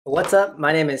What's up?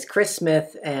 My name is Chris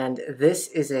Smith, and this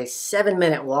is a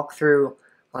 7-minute walkthrough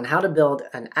on how to build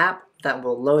an app that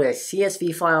will load a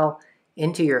CSV file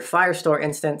into your Firestore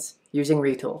instance using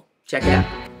Retool. Check it out.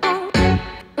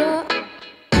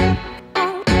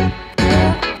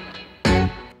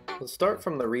 We'll start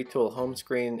from the Retool home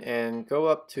screen and go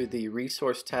up to the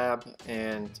Resource tab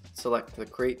and select the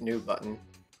Create New button,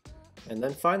 and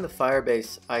then find the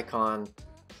Firebase icon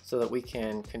so that we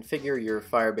can configure your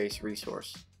Firebase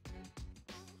resource.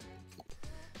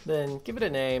 Then give it a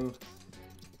name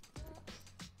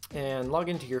and log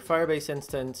into your Firebase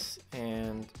instance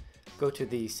and go to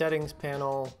the settings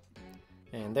panel,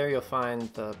 and there you'll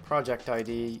find the project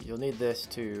ID. You'll need this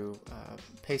to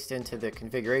paste into the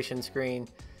configuration screen.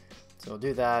 So we'll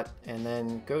do that, and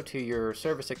then go to your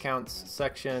service accounts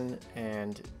section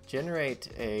and generate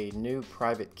a new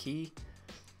private key,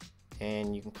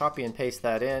 and you can copy and paste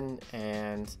that in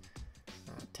and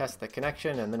test the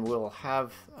connection, and then we'll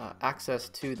have access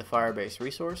to the Firebase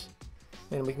resource.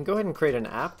 And we can go ahead and create an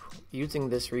app using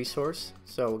this resource.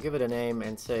 So we'll give it a name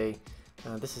and say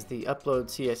this is the upload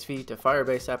CSV to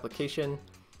Firebase application.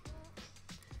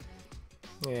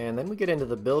 And then we get into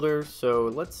the builder. So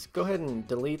let's go ahead and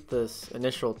delete this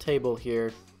initial table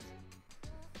here.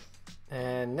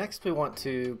 And next we want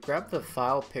to grab the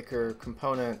file picker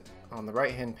component on the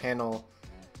right hand panel,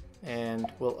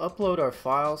 and we'll upload our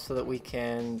file so that we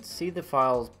can see the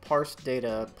file's parsed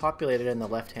data populated in the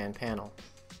left hand panel.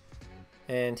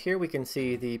 And here we can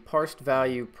see the parsed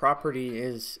value property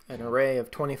is an array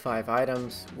of 25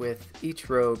 items, with each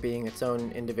row being its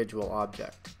own individual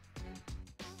object.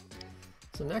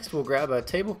 So next we'll grab a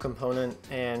table component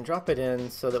and drop it in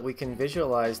so that we can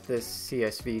visualize this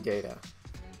CSV data.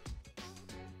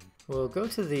 We'll go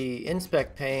to the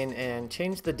inspect pane and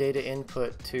change the data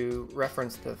input to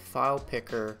reference the file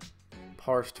picker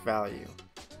parsed value.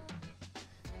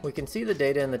 We can see the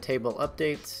data in the table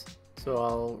updates, so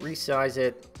I'll resize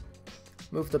it,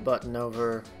 move the button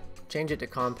over, change it to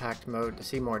compact mode to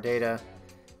see more data,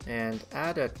 and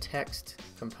add a text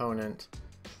component,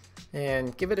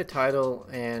 and give it a title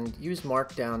and use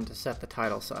Markdown to set the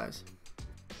title size.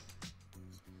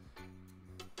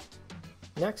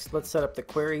 Next, let's set up the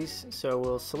queries. So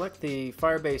we'll select the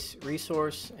Firebase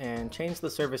resource and change the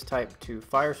service type to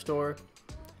Firestore,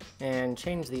 and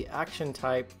change the action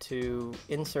type to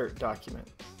Insert Document.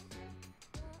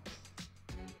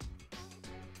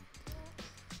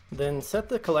 Then set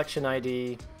the collection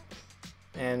ID,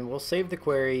 and we'll save the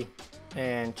query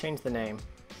and change the name.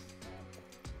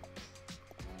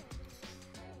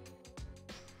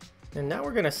 And now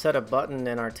we're going to set a button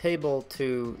in our table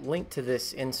to link to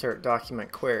this insert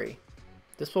document query.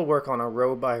 This will work on a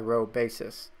row by row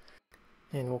basis.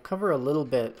 And we'll cover a little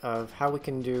bit of how we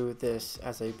can do this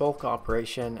as a bulk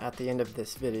operation at the end of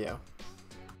this video.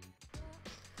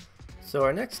 So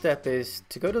our next step is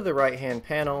to go to the right hand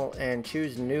panel and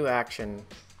choose New Action.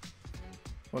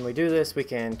 When we do this, we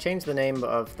can change the name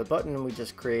of the button we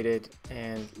just created,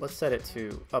 and let's set it to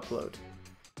Upload.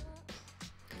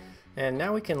 And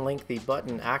now we can link the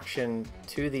button action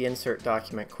to the insert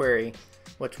document query,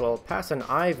 which will pass an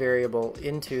I variable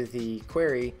into the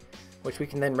query, which we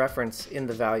can then reference in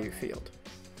the value field.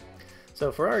 So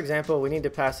for our example, we need to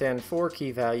pass in 4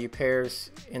 key value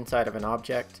pairs inside of an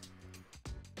object.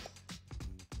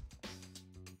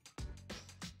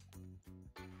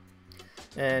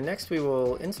 And next we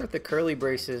will insert the curly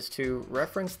braces to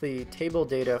reference the table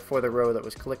data for the row that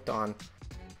was clicked on.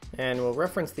 And we'll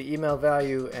reference the email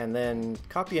value and then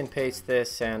copy and paste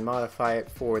this and modify it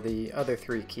for the other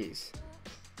 3 keys.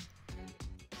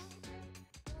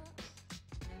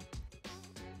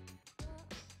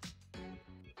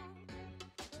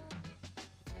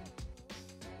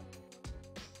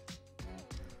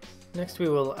 Next we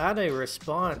will add a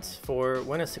response for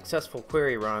when a successful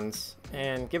query runs,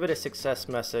 and give it a success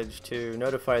message to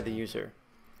notify the user.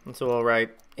 And so we'll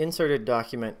write inserted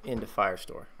document into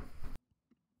Firestore.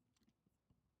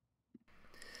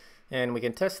 And we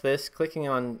can test this clicking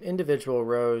on individual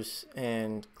rows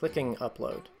and clicking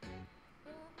Upload.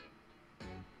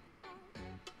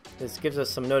 This gives us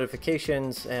some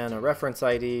notifications and a reference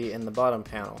ID in the bottom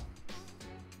panel.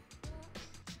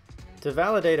 To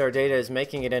validate our data is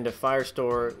making it into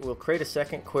Firestore, we'll create a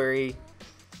second query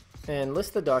and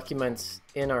list the documents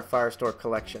in our Firestore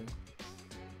collection.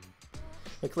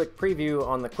 We click Preview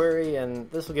on the query, and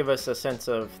this will give us a sense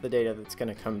of the data that's going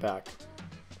to come back.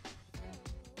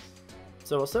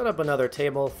 So we'll set up another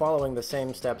table following the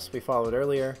same steps we followed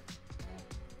earlier.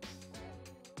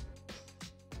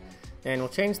 And we'll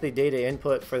change the data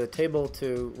input for the table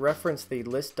to reference the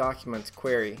list documents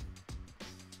query.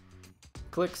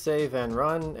 Click Save and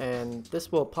Run, and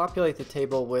this will populate the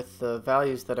table with the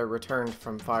values that are returned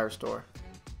from Firestore.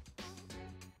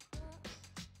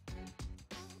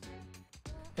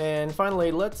 And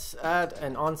finally, let's add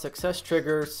an onSuccess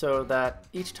trigger so that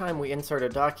each time we insert a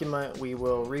document, we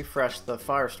will refresh the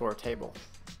Firestore table.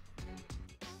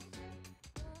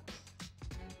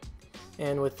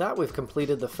 And with that, we've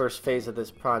completed the first phase of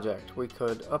this project. We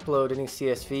could upload any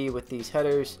CSV with these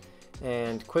headers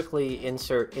and quickly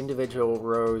insert individual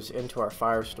rows into our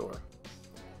Firestore.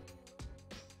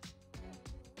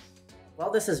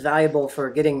 While this is valuable for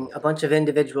getting a bunch of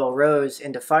individual rows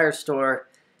into Firestore,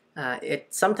 it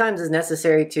sometimes is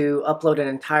necessary to upload an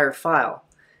entire file.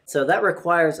 So that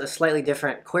requires a slightly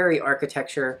different query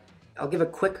architecture. I'll give a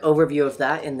quick overview of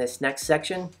that in this next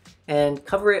section and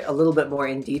cover it a little bit more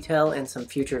in detail in some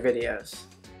future videos.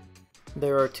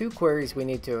 There are two queries we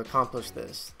need to accomplish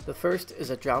this. The first is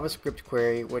a JavaScript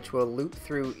query which will loop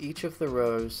through each of the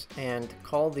rows and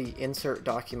call the insert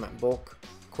document bulk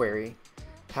query,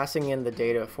 passing in the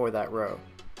data for that row.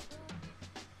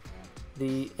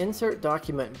 The insert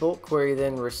document bulk query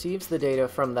then receives the data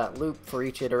from that loop for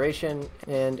each iteration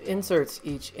and inserts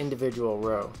each individual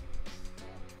row.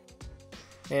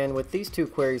 And with these two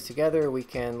queries together, we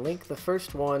can link the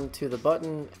first one to the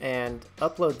button and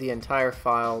upload the entire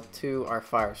file to our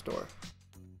Firestore.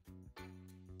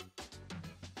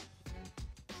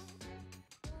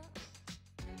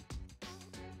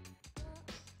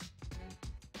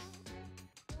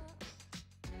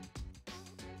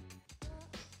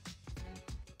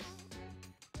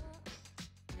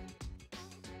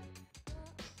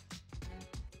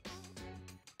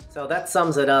 So that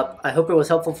sums it up. I hope it was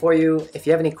helpful for you. If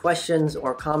you have any questions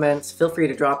or comments, feel free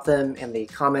to drop them in the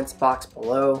comments box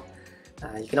below.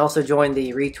 You can also join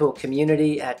the Retool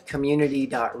community at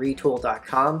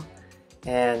community.retool.com.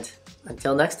 And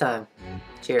until next time,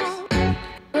 cheers.